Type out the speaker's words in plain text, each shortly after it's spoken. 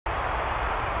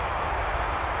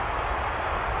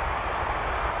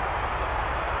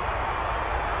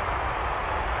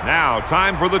Now,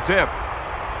 time for the tip.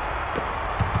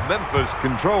 Memphis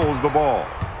controls the ball.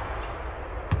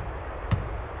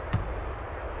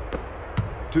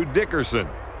 To Dickerson.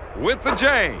 With the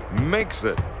J. Makes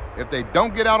it. If they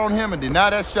don't get out on him and deny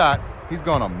that shot, he's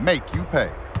going to make you pay.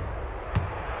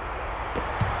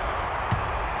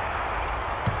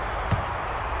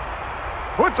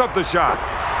 Puts up the shot.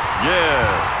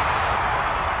 Yes.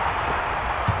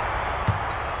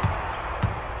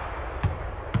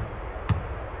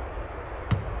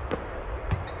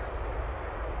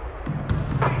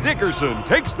 Dickerson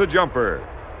takes the jumper.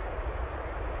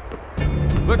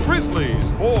 The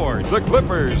Grizzlies 4, the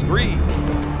Clippers 3.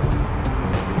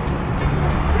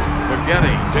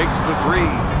 McGinney takes the 3.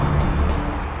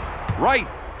 Wright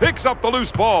picks up the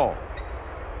loose ball.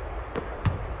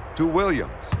 To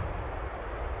Williams.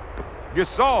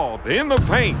 Gasol in the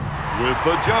paint with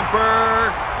the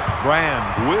jumper.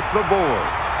 Brand with the board.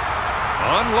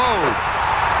 Unloads.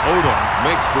 Odom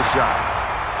makes the shot.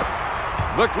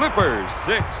 The Clippers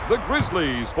 6, the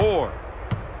Grizzlies 4.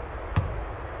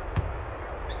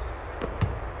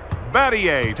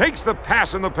 Battier takes the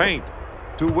pass in the paint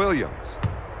to Williams.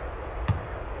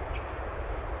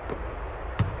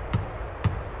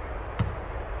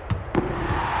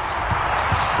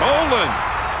 Stolen.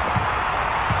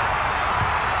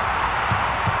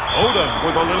 Odom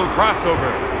with a little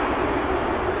crossover.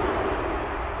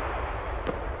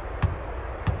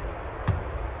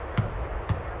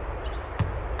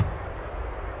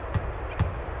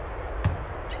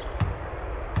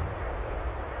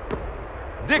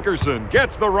 Dickerson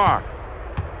gets the rock.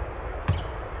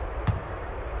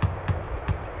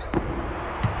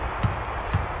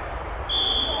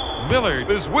 Miller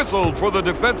is whistled for the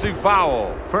defensive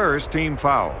foul. First team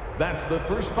foul. That's the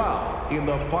first foul in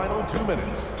the final 2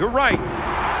 minutes. To Wright.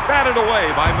 Batted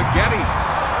away by McGinney.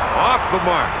 Off the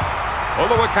mark.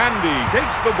 Olowokandi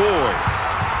takes the board.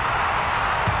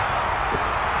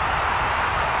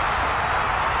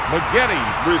 McGinney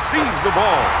receives the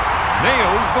ball.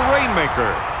 Nails the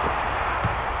Rainmaker.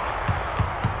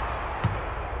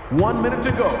 1 minute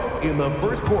to go in the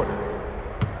first quarter.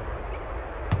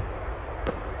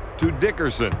 To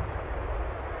Dickerson.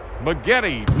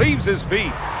 McGinney leaves his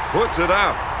feet. Puts it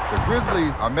up. The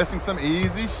Grizzlies are missing some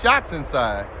easy shots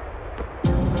inside.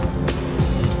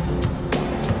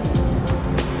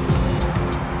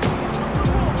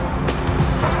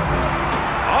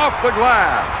 Off the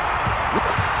glass.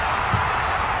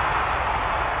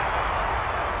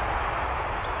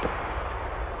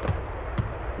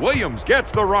 Williams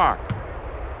gets the rock.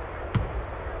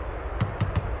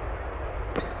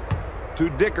 To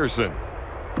Dickerson.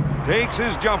 Takes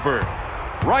his jumper.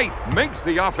 Wright makes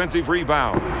the offensive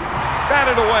rebound.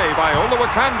 Batted away by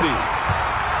Olowokandi.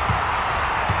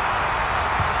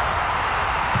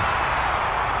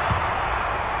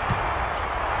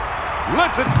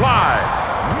 Lets it fly.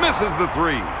 Misses the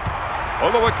 3.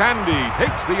 Olowokandi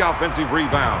takes the offensive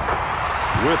rebound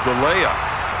with the layup.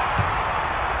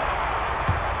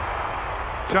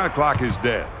 Shot clock is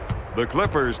dead. The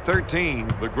Clippers 13,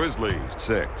 the Grizzlies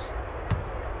 6.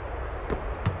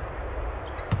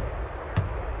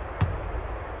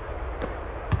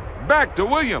 Back to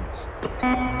Williams.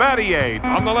 Battier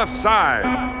on the left side.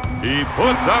 He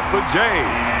puts up the J.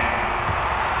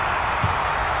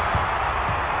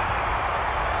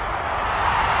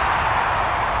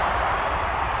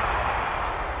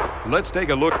 Let's take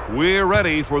a look. We're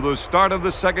ready for the start of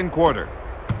the second quarter.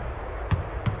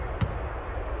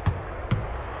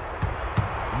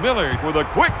 Miller with a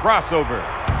quick crossover.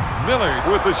 Miller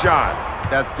with the shot.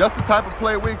 That's just the type of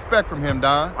play we expect from him,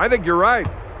 Don. I think you're right.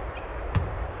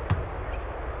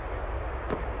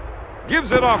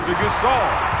 Gives it off to Gasol.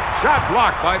 Shot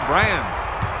blocked by Brand.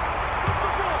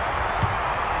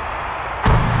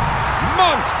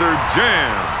 Monster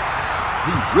jam.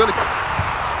 He really...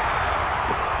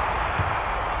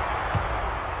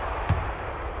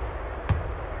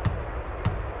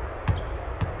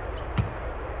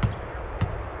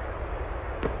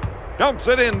 Dumps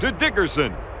it in to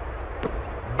Dickerson.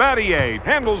 Battier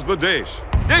handles the dish.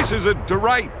 Dishes it to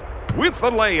Wright with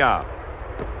the layup.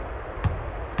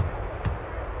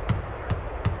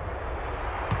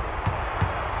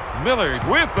 Miller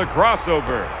with the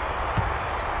crossover.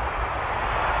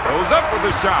 Goes up with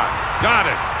the shot. Got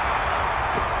it.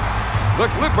 The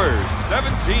Clippers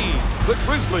 17. The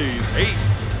Grizzlies 8.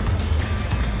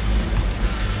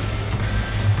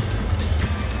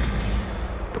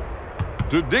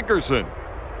 To Dickerson.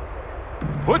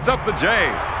 Puts up the J.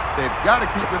 They've got to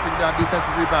keep ripping down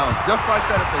defensive rebounds just like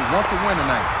that if they want to win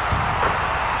tonight.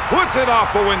 Puts it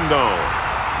off the window.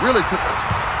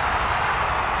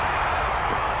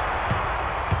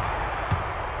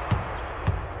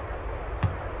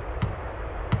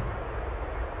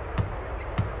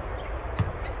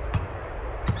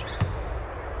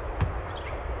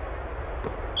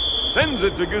 Sends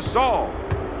it to Gasol.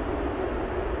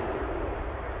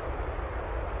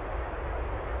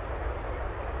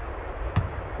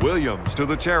 Williams to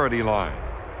the charity line.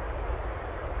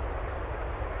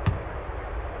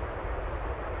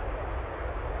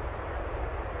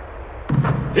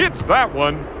 Hits that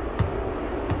one.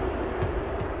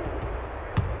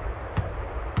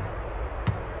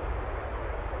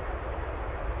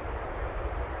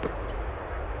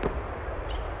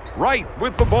 Right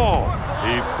with the ball.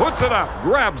 He puts it up,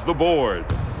 grabs the board.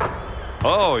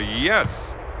 Oh, yes.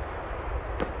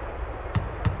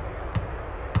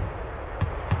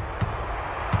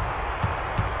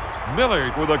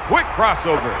 Miller with a quick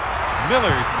crossover.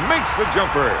 Miller makes the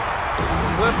jumper.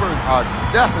 Clippers are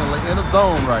definitely in a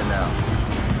zone right now.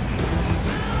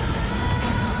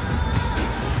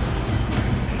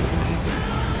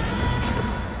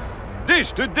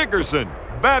 Dish to Dickerson.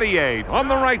 Battier on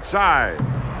the right side.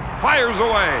 Fires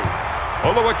away.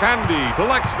 Olowokandi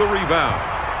collects the rebound.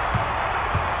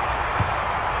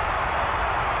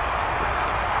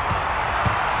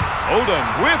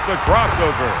 Odom with the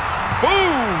crossover.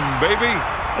 Boom, baby.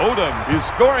 Odom is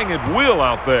scoring at will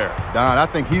out there. Don, I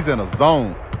think he's in a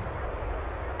zone.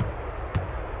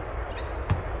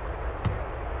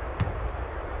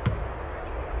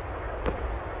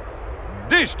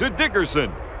 Dish to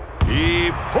Dickerson.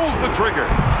 He pulls the trigger.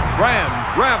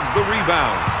 Brand grabs the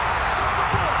rebound.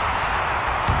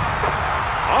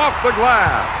 Off the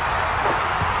glass.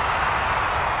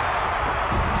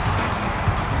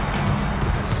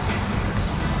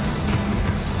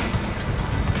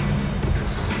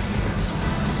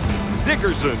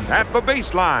 Dickerson at the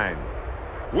baseline.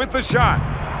 With the shot.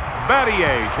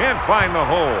 Battier can't find the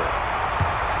hole.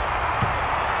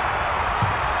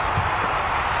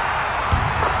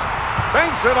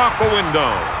 Banks it off the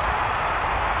window.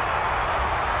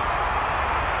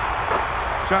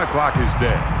 Shot clock is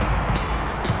dead.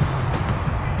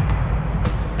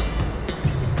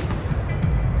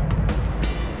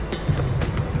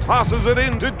 Tosses it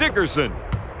in to Dickerson.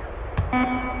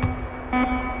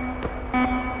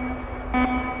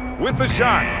 With the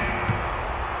shot.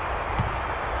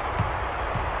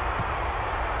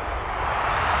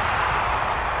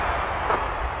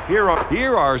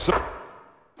 Here are some.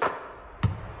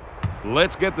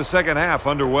 Let's get the second half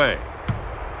underway.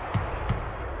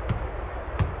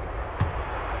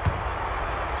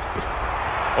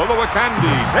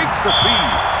 Olowokandi takes the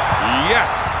feed. Yes.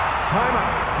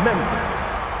 Timeout. Memphis.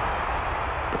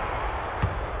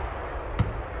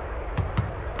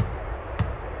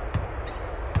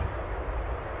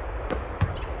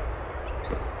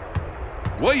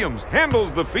 Williams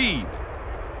handles the feed.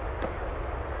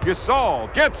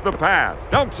 Gasol gets the pass.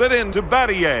 Dumps it into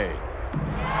Battier.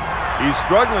 He's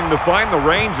struggling to find the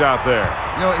range out there.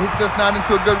 You know, he's just not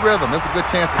into a good rhythm. It's a good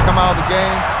chance to come out of the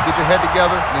game, get your head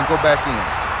together, and then go back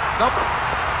in.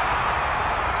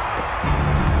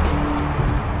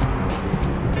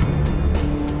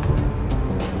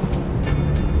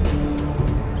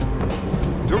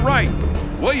 To right.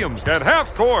 Williams at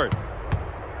half court.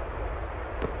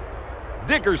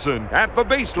 Dickerson at the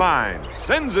baseline.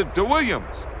 Sends it to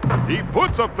Williams. He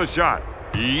puts up the shot.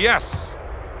 Yes.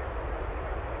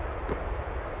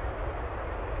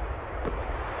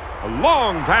 A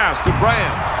long pass to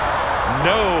Brand.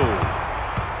 No.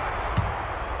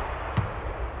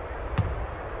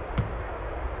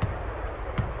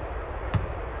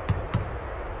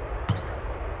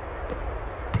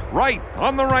 Right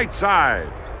on the right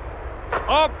side.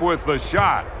 Up with the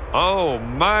shot. Oh,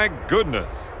 my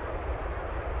goodness.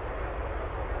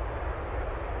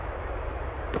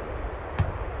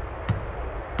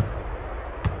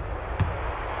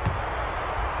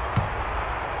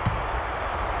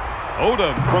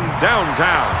 Odom from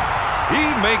downtown. He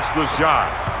makes the shot.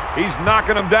 He's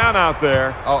knocking him down out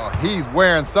there. Oh, he's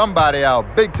wearing somebody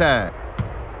out big time.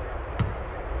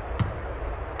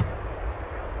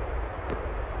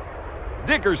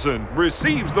 Dickerson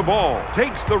receives the ball,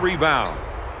 takes the rebound.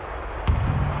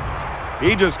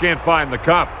 He just can't find the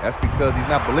cup. That's because he's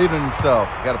not believing in himself.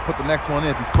 Got to put the next one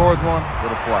in. If he scores one,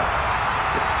 it'll fly.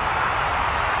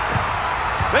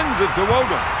 Sends it to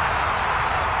Odom.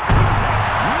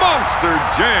 Monster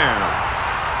jam.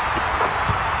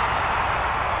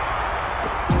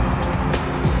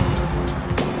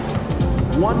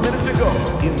 One minute to go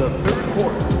in the third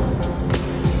quarter.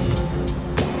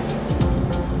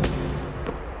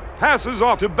 Passes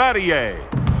off to Battier.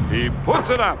 He puts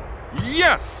it up.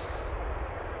 Yes.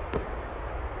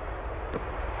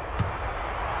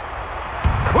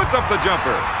 Puts up the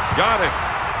jumper. Got it.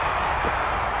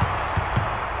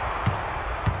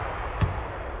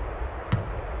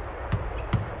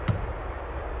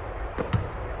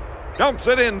 Dumps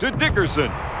it in to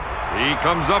Dickerson. He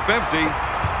comes up empty.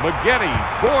 McGetty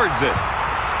boards it.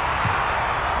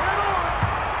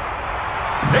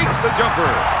 Takes the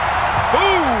jumper.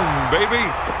 Boom, baby.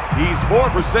 He's 4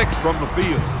 for 6 from the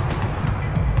field.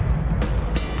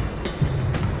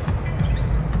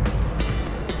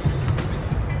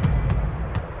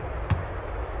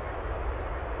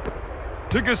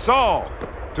 To Gasol.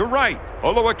 To right.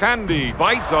 Olowokandi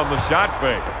bites on the shot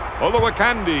fake.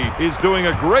 Olowokandi is doing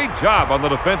a great job on the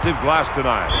defensive glass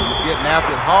tonight. He's getting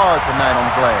after it hard tonight on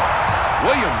the glass.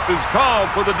 Williams is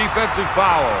called for the defensive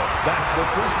foul. That's the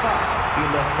first foul in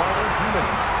the final 2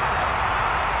 minutes.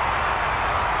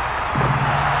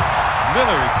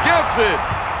 Miller gets it.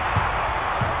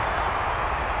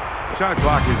 Shot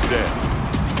clock is dead.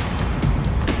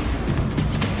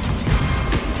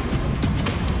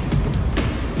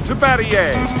 To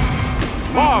Battier.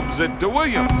 Lobs it to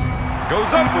Williams.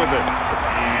 Goes up with it.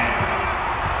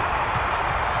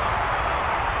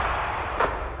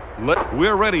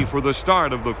 We're ready for the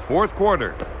start of the 4th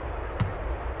quarter.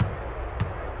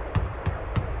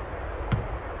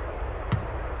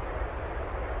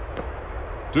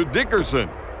 To Dickerson.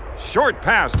 Short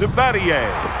pass to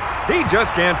Battier. He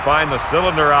just can't find the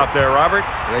cylinder out there, Robert.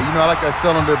 Yeah, you know I like that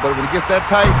cylinder, but when it gets that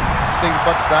tight, you think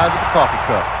about the size of the coffee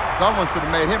cup. Someone should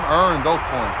have made him earn those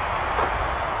points.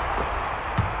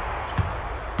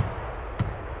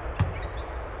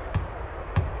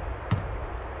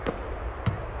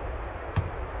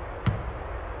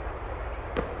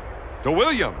 To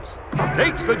Williams.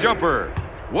 Takes the jumper.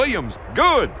 Williams,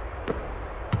 good.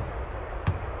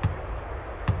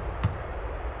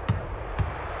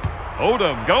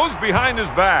 Odom goes behind his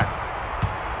back.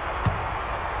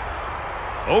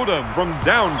 Odom from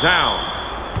downtown.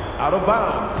 Out of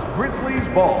bounds. Grizzlies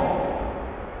ball.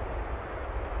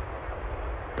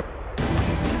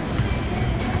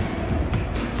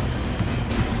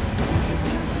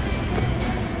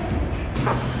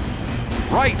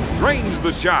 Wright drains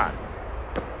the shot.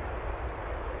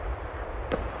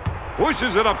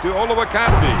 Pushes it up to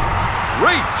Olowokandi.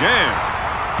 Great jam.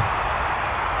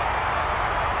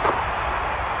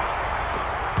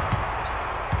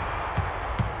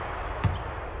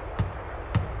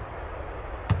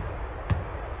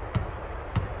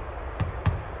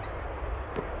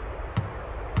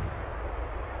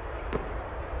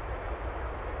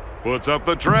 Puts up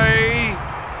the tray.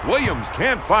 Williams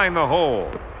can't find the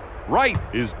hole. Wright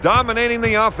is dominating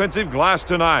the offensive glass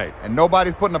tonight. And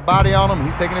nobody's putting a body on him.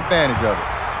 He's taking advantage of it.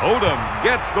 Odom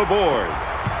gets the board.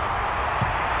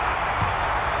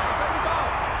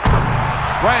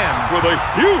 Brand with a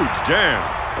huge jam.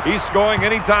 He's scoring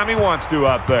anytime he wants to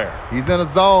out there. He's in a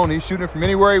zone. He's shooting from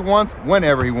anywhere he wants,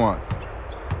 whenever he wants.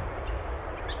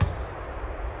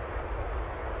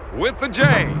 With the J,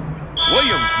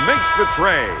 Williams makes the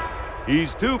tray.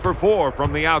 He's 2 for 4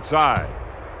 from the outside.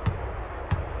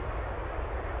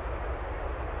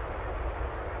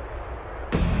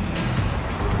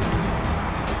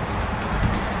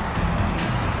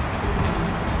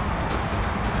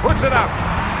 Puts it up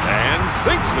and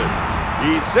sinks it.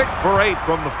 He's 6 for 8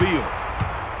 from the field.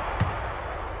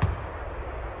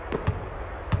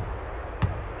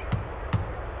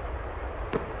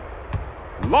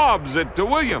 Lobs it to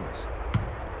Williams.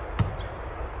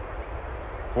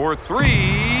 For 3.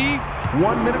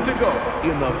 1 minute to go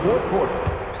in the 4th quarter.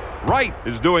 Wright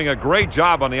is doing a great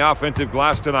job on the offensive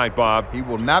glass tonight, Bob. He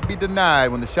will not be denied.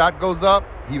 When the shot goes up,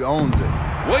 he owns it.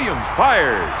 Williams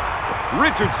fires.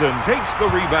 Richardson takes the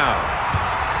rebound.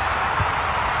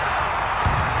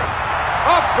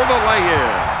 Up for the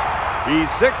lay-in. He's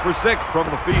 6 for 6 from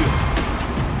the field.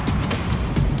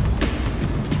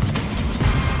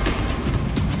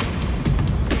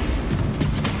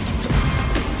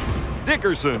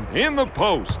 Dickerson in the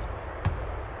post.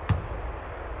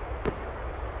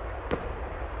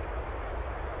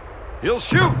 He'll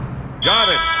shoot. Got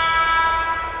it.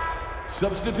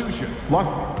 Substitution.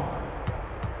 Lost.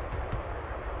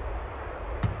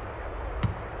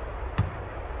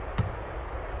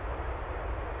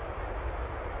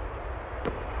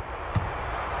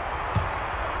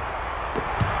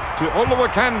 To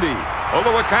Olowokandi.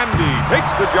 Olowokandi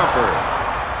takes the jumper.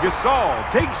 Gasol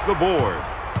takes the board.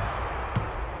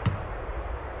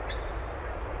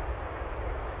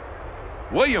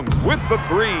 Williams with the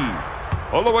 3.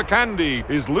 Olowokandi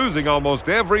is losing almost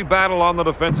every battle on the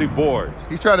defensive boards.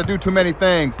 He's trying to do too many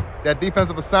things. That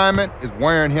defensive assignment is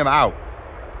wearing him out.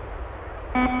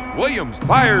 Williams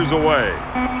fires away.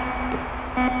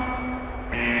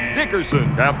 Dickerson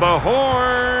at the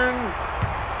horn.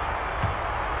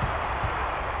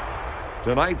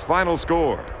 Tonight's final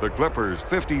score, the Clippers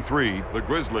 53, the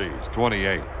Grizzlies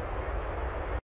 28.